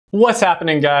What's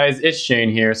happening, guys? It's Shane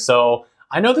here. So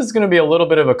I know this is going to be a little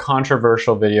bit of a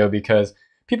controversial video because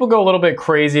people go a little bit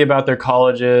crazy about their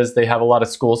colleges. They have a lot of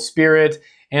school spirit,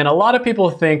 and a lot of people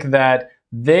think that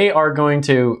they are going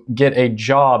to get a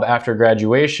job after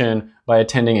graduation by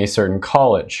attending a certain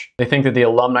college. They think that the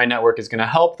alumni network is going to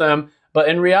help them. But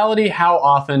in reality, how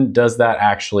often does that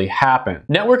actually happen?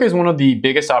 Network is one of the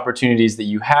biggest opportunities that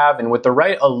you have, and with the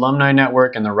right alumni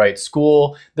network and the right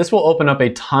school, this will open up a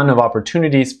ton of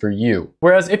opportunities for you.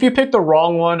 Whereas if you pick the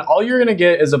wrong one, all you're gonna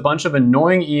get is a bunch of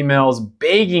annoying emails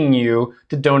begging you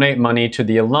to donate money to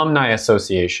the Alumni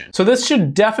Association. So this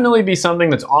should definitely be something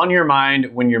that's on your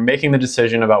mind when you're making the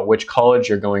decision about which college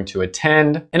you're going to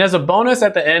attend. And as a bonus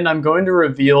at the end, I'm going to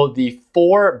reveal the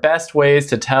 4 best ways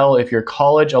to tell if your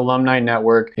college alumni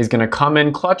network is going to come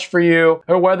in clutch for you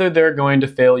or whether they're going to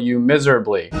fail you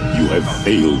miserably. You have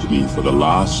failed me for the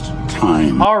last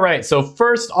time. All right, so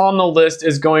first on the list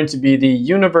is going to be the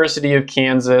University of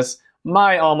Kansas,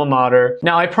 my alma mater.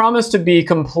 Now, I promise to be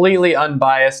completely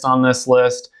unbiased on this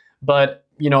list, but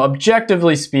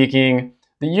objectively speaking,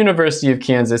 the University of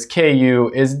Kansas,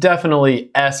 KU, is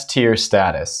definitely S-tier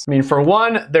status. I mean, for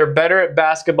one, they're better at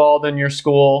basketball than your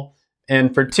school.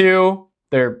 And for 2,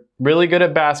 they're really good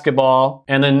at basketball.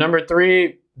 And then number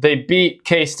 3, they beat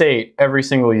K-State every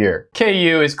single year.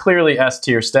 KU is clearly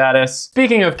S-tier status.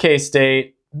 Speaking of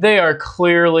K-State, they are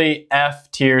clearly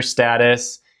F-tier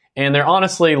status. And they're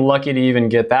honestly lucky to even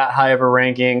get that high of a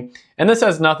ranking. And this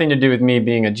has nothing to do with me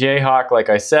being a Jayhawk, like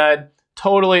I said.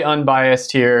 Totally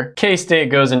unbiased here. K-State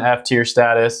goes in F-tier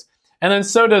status. And then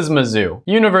so does Mizzou.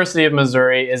 University of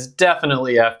Missouri is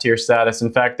definitely F-tier status.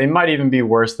 In fact, they might even be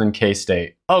worse than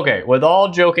K-State. Okay, with all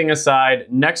joking aside,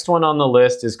 next one on the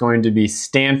list is going to be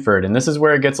Stanford, and this is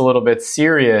where it gets a little bit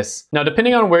serious. Now,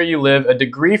 depending on where you live, a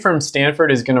degree from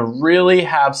Stanford is gonna really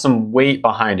have some weight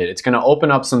behind it. It's gonna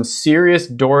open up some serious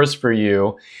doors for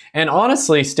you. And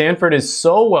honestly, Stanford is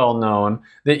so well known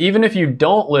that even if you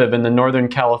don't live in the Northern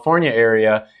California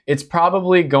area, it's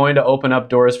probably going to open up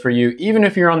doors for you even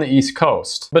if you're on the East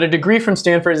Coast. But a degree from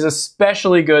Stanford is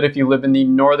especially good if you live in the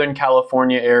Northern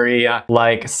California area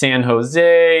like San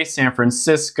Jose, San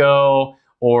Francisco,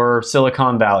 or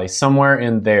Silicon Valley, somewhere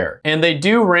in there. And they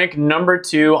do rank number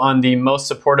 2 on the most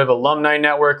supportive alumni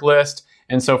network list.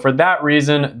 And so for that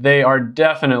reason, they are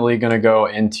definitely gonna go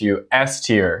into S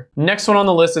tier. Next one on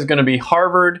the list is gonna be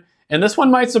Harvard. And this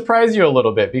one might surprise you a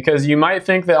little bit because you might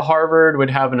think that Harvard would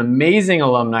have an amazing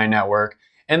alumni network,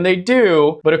 and they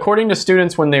do, but according to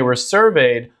students when they were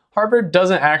surveyed, Harvard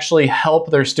doesn't actually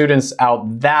help their students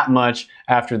out that much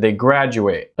after they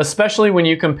graduate, especially when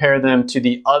you compare them to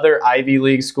the other Ivy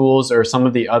League schools or some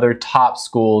of the other top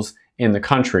schools in the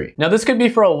country. Now, this could be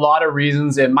for a lot of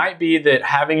reasons. It might be that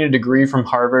having a degree from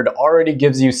Harvard already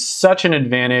gives you such an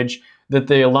advantage that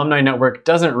the alumni network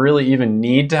doesn't really even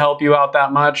need to help you out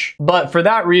that much. But for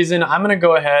that reason, I'm gonna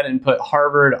go ahead and put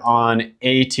Harvard on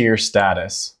A-tier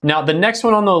status. Now, the next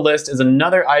one on the list is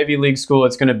another Ivy League school.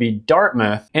 It's gonna be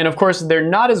Dartmouth. And of course, they're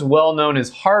not as well known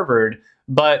as Harvard,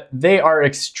 but they are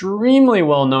extremely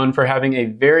well known for having a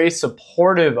very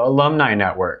supportive alumni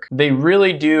network. They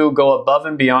really do go above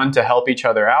and beyond to help each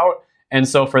other out. And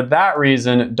so for that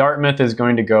reason, Dartmouth is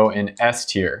going to go in S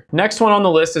tier. Next one on the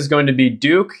list is going to be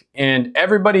Duke, and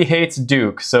everybody hates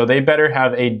Duke, so they better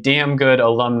have a damn good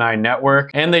alumni network.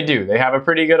 And they do. They have a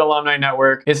pretty good alumni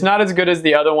network. It's not as good as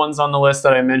the other ones on the list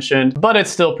that I mentioned, but it's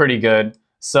still pretty good.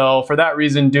 So for that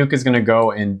reason, Duke is gonna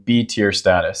go in B tier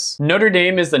status. Notre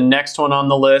Dame is the next one on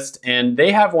the list, and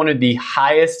they have one of the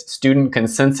highest student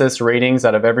consensus ratings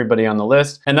out of everybody on the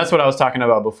list. And that's what I was talking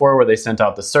about before, where they sent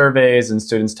out the surveys and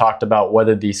students talked about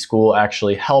whether the school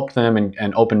actually helped them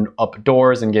and opened up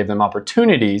doors and gave them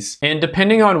opportunities. And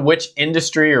depending on which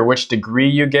industry or which degree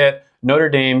you get, Notre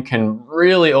Dame can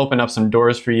really open up some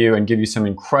doors for you and give you some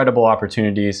incredible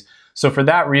opportunities. So for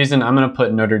that reason, I'm gonna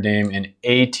put Notre Dame in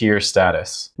A tier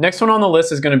status. Next one on the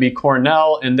list is gonna be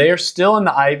Cornell, and they are still in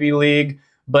the Ivy League,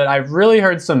 but I've really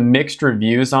heard some mixed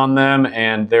reviews on them,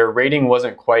 and their rating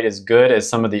wasn't quite as good as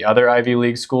some of the other Ivy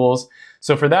League schools.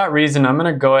 So for that reason, I'm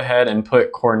gonna go ahead and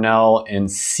put Cornell in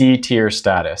C tier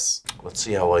status. Let's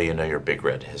see how well you know your Big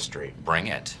Red history. Bring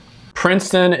it.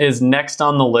 Princeton is next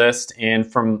on the list, and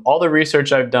from all the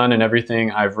research I've done and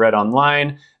everything I've read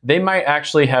online, they might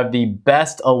actually have the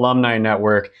best alumni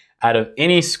network out of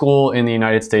any school in the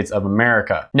United States of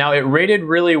America. Now, it rated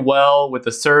really well with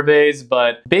the surveys,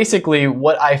 but basically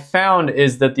what I found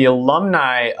is that the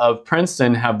alumni of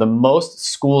Princeton have the most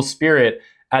school spirit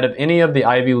out of any of the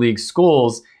Ivy League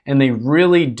schools, and they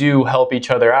really do help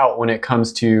each other out when it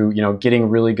comes to, getting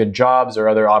really good jobs or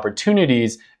other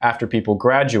opportunities after people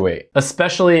graduate,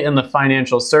 especially in the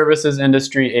financial services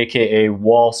industry, aka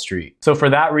Wall Street. So for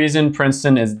that reason,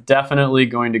 Princeton is definitely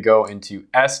going to go into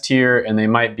S tier, and they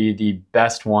might be the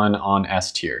best one on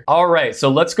S tier. All right, so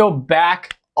let's go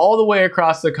back all the way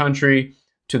across the country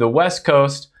to the West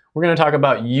Coast. We're going to talk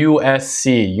about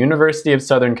USC, University of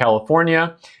Southern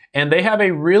California. And they have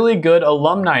a really good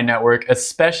alumni network,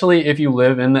 especially if you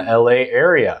live in the LA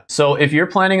area. So if you're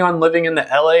planning on living in the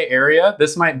LA area,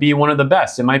 this might be one of the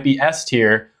best. It might be S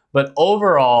tier, but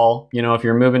overall, if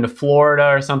you're moving to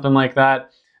Florida or something like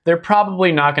that, they're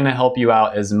probably not going to help you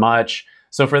out as much.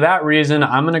 So for that reason,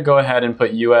 I'm going to go ahead and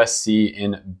put USC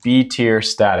in B tier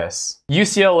status.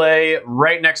 UCLA,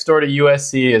 right next door to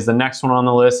USC, is the next one on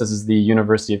the list. This is the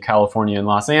University of California in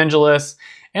Los Angeles.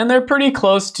 And they're pretty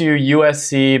close to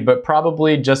USC, but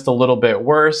probably just a little bit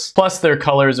worse. Plus their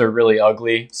colors are really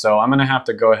ugly. So I'm gonna have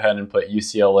to go ahead and put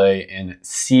UCLA in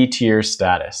C tier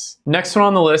status. Next one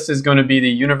on the list is going to be the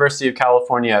University of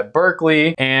California at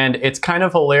Berkeley. And it's kind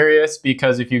of hilarious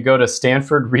because if you go to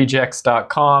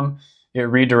stanfordrejects.com, it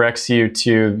redirects you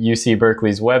to UC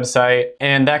Berkeley's website,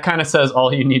 and that kind of says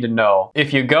all you need to know.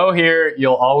 If you go here,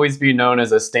 you'll always be known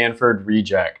as a Stanford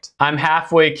reject. I'm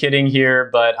halfway kidding here,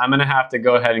 but I'm gonna have to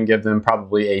go ahead and give them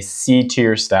probably a C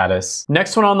tier status.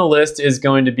 Next one on the list is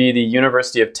going to be the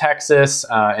University of Texas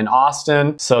in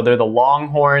Austin. So they're the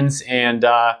Longhorns, and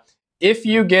if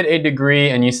you get a degree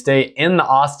and you stay in the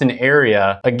Austin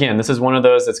area, again, this is one of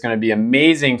those that's going to be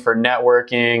amazing for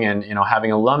networking and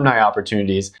having alumni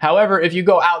opportunities. However, if you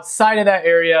go outside of that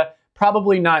area,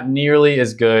 probably not nearly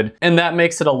as good, and that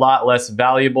makes it a lot less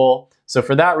valuable. So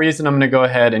for that reason, I'm going to go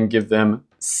ahead and give them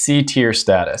C tier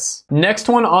status. Next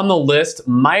one on the list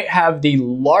might have the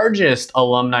largest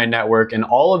alumni network in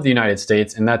all of the United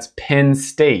States, and that's Penn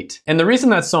State. And the reason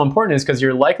that's so important is because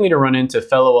you're likely to run into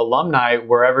fellow alumni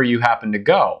wherever you happen to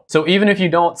go. So even if you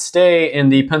don't stay in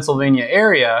the Pennsylvania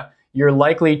area, you're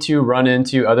likely to run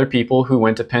into other people who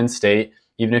went to Penn State,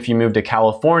 even if you move to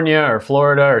California or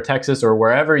Florida or Texas or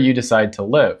wherever you decide to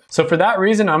live. So for that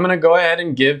reason, I'm gonna go ahead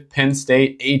and give Penn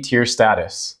State A tier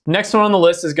status. Next one on the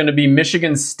list is gonna be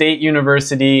Michigan State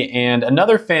University, and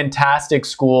another fantastic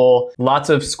school, lots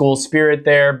of school spirit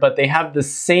there, but they have the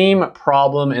same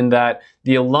problem in that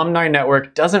the alumni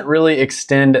network doesn't really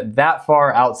extend that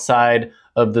far outside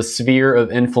of the sphere of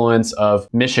influence of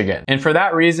Michigan. And for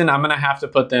that reason, I'm gonna have to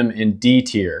put them in D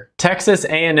tier. Texas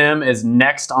A&M is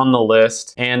next on the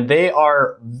list, and they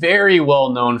are very well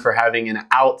known for having an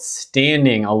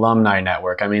outstanding alumni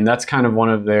network. I mean, that's kind of one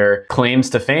of their claims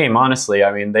to fame, honestly.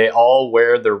 I mean, they all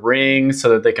wear the rings so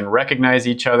that they can recognize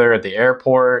each other at the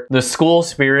airport. The school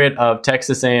spirit of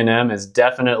Texas A&M is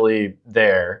definitely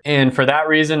there. And for that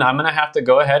reason, I'm gonna have to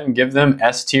go ahead and give them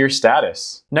S tier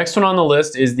status. Next one on the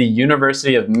list is the University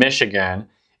of Michigan.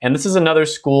 And this is another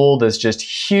school that's just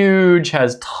huge,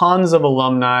 has tons of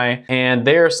alumni, and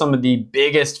they are some of the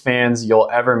biggest fans you'll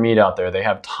ever meet out there. They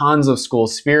have tons of school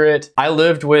spirit. I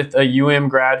lived with a UM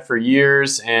grad for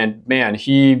years, and man,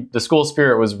 the school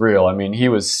spirit was real. I mean, he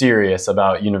was serious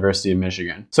about University of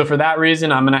Michigan. So for that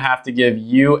reason, I'm gonna have to give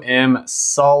UM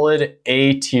solid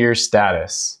A tier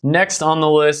status. Next on the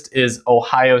list is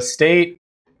Ohio State.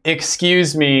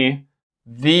 Excuse me,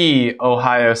 the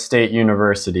Ohio State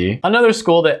University. Another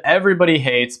school that everybody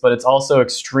hates, but it's also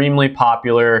extremely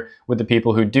popular with the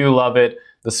people who do love it.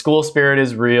 The school spirit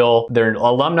is real. Their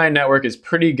alumni network is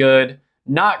pretty good.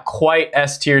 Not quite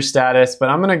S tier status, but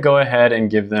I'm gonna go ahead and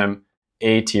give them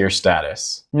A tier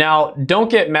status. Now, don't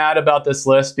get mad about this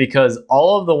list because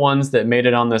all of the ones that made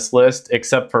it on this list,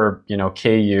 except for,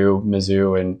 KU,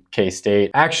 Mizzou, and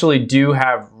K-State, actually do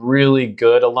have really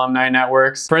good alumni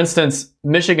networks. For instance,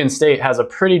 Michigan State has a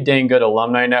pretty dang good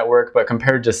alumni network, but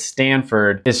compared to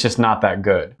Stanford, it's just not that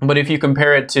good. But if you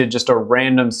compare it to just a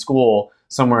random school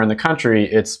somewhere in the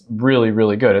country, it's really,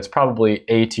 really good. It's probably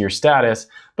A tier status.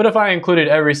 But if I included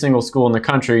every single school in the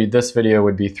country, this video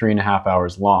would be 3.5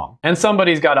 hours long. And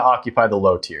somebody's got to occupy the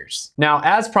low tiers. Now,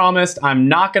 as promised, I'm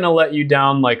not going to let you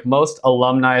down like most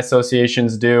alumni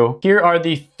associations do. Here are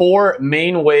the 4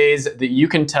 main ways that you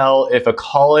can tell if a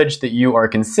college that you are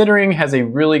considering has a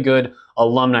really good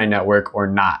alumni network or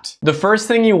not. The first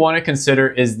thing you want to consider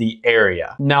is the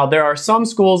area. Now, there are some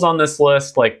schools on this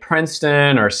list like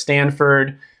Princeton or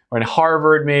Stanford or in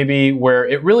Harvard maybe, where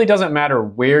it really doesn't matter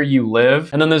where you live.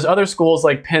 And then there's other schools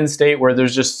like Penn State where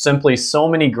there's just simply so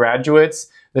many graduates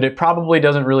that it probably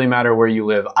doesn't really matter where you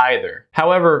live either.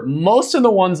 However, most of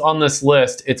the ones on this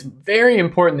list, it's very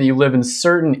important that you live in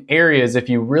certain areas if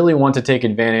you really want to take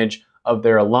advantage of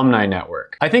their alumni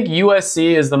network. I think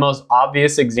USC is the most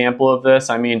obvious example of this.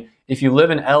 I mean, if you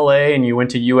live in LA and you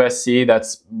went to USC,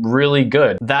 that's really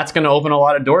good. That's going to open a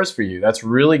lot of doors for you. That's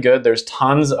really good. There's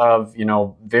tons of,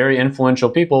 very influential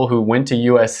people who went to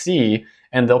USC,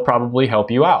 and they'll probably help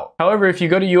you out. However, if you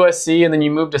go to USC and then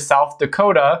you move to South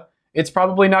Dakota, it's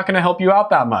probably not going to help you out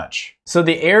that much. So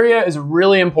the area is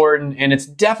really important, and it's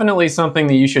definitely something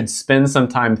that you should spend some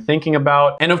time thinking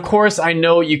about. And of course, I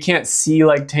know you can't see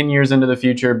like 10 years into the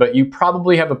future, but you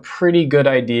probably have a pretty good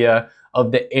idea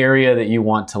of the area that you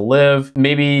want to live.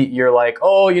 Maybe you're like,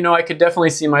 oh, I could definitely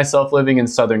see myself living in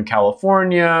Southern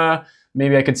California.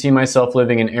 Maybe I could see myself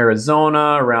living in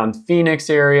Arizona, around Phoenix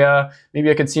area. Maybe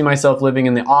I could see myself living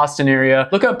in the Austin area.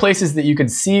 Look up places that you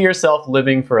could see yourself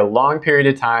living for a long period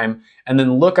of time, and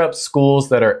then look up schools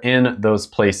that are in those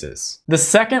places. The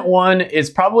second one is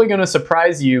probably going to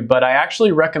surprise you, but I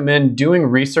actually recommend doing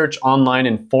research online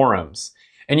in forums.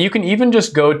 And you can even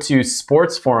just go to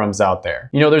sports forums out there.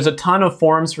 There's a ton of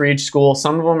forums for each school.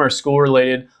 Some of them are school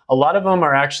related. A lot of them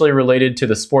are actually related to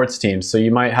the sports teams. So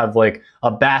you might have like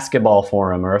a basketball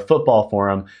forum or a football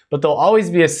forum, but there'll always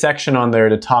be a section on there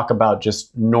to talk about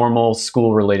just normal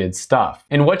school related stuff.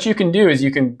 And what you can do is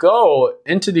you can go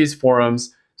into these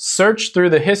forums, search through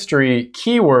the history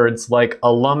keywords like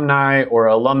alumni or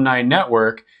alumni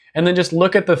network, and then just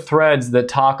look at the threads that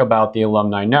talk about the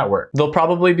alumni network. There'll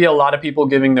probably be a lot of people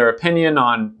giving their opinion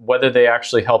on whether they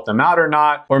actually help them out or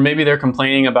not, or maybe they're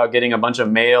complaining about getting a bunch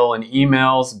of mail and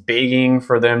emails begging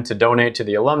for them to donate to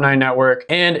the alumni network.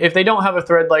 And if they don't have a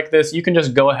thread like this, you can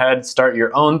just go ahead, start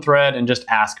your own thread, and just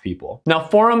ask people. Now,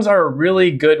 forums are a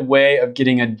really good way of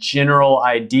getting a general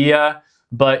idea,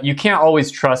 but you can't always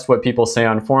trust what people say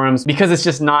on forums because it's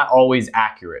just not always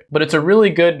accurate. But it's a really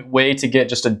good way to get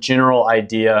just a general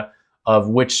idea of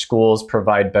which schools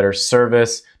provide better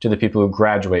service to the people who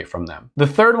graduate from them. The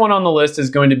third one on the list is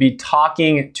going to be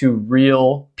talking to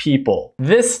real people.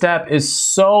 This step is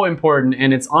so important,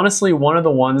 and it's honestly one of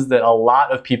the ones that a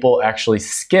lot of people actually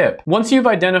skip. Once you've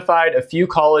identified a few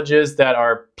colleges that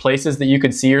are places that you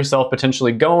could see yourself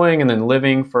potentially going and then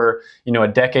living for, a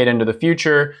decade into the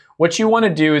future, what you want to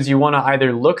do is you want to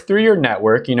either look through your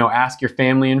network, ask your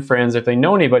family and friends if they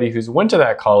know anybody who's went to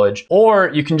that college, or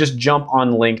you can just jump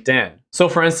on LinkedIn. So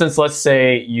for instance, let's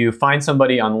say you find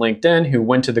somebody on LinkedIn who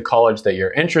went to the college that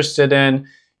you're interested in.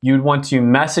 You'd want to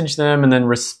message them and then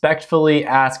respectfully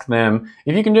ask them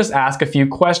if you can just ask a few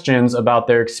questions about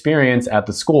their experience at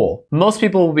the school. Most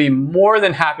people will be more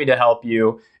than happy to help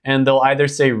you, and they'll either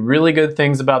say really good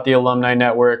things about the alumni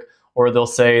network, or they'll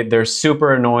say they're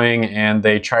super annoying and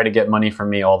they try to get money from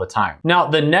me all the time. Now,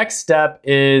 the next step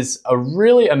is a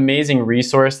really amazing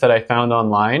resource that I found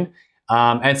online.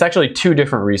 And it's actually two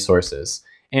different resources.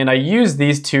 And I use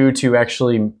these two to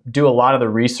actually do a lot of the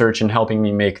research in helping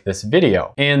me make this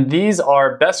video. And these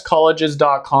are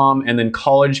bestcolleges.com and then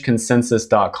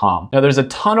collegeconsensus.com. Now, there's a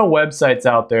ton of websites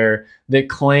out there that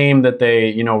claim that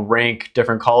they, rank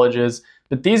different colleges,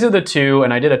 but these are the two,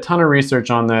 and I did a ton of research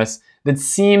on this, that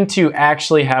seem to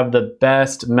actually have the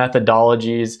best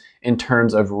methodologies in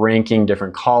terms of ranking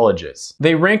different colleges.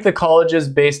 They rank the colleges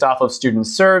based off of student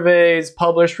surveys,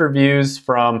 published reviews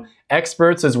from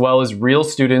experts, as well as real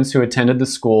students who attended the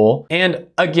school. And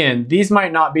again, these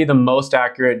might not be the most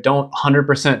accurate. Don't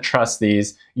 100% trust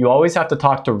these. You always have to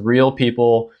talk to real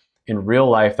people in real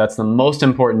life. That's the most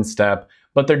important step.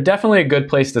 But they're definitely a good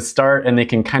place to start, and they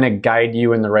can kind of guide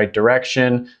you in the right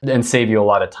direction and save you a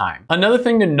lot of time. Another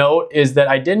thing to note is that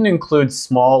I didn't include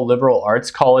small liberal arts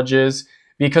colleges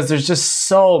because there's just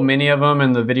so many of them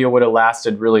and the video would have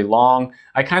lasted really long.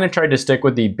 I kind of tried to stick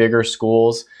with the bigger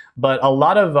schools, but a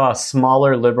lot of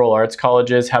smaller liberal arts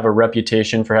colleges have a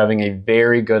reputation for having a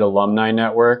very good alumni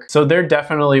network. So they're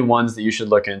definitely ones that you should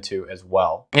look into as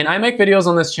well. And I make videos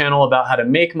on this channel about how to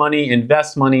make money,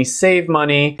 invest money, save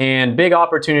money, and big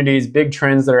opportunities, big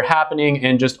trends that are happening,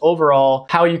 and just overall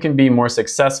how you can be more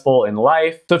successful in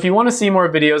life. So if you want to see more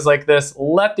videos like this,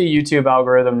 let the YouTube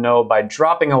algorithm know by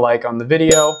dropping a like on the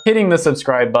video, hitting the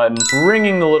subscribe button,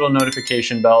 ringing the little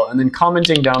notification bell, and then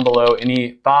commenting down below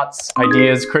any thoughts,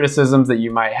 ideas, criticisms that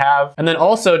you might have. And then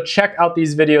also check out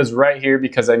these videos right here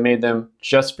because I made them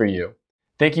just for you.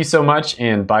 Thank you so much,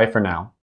 and bye for now.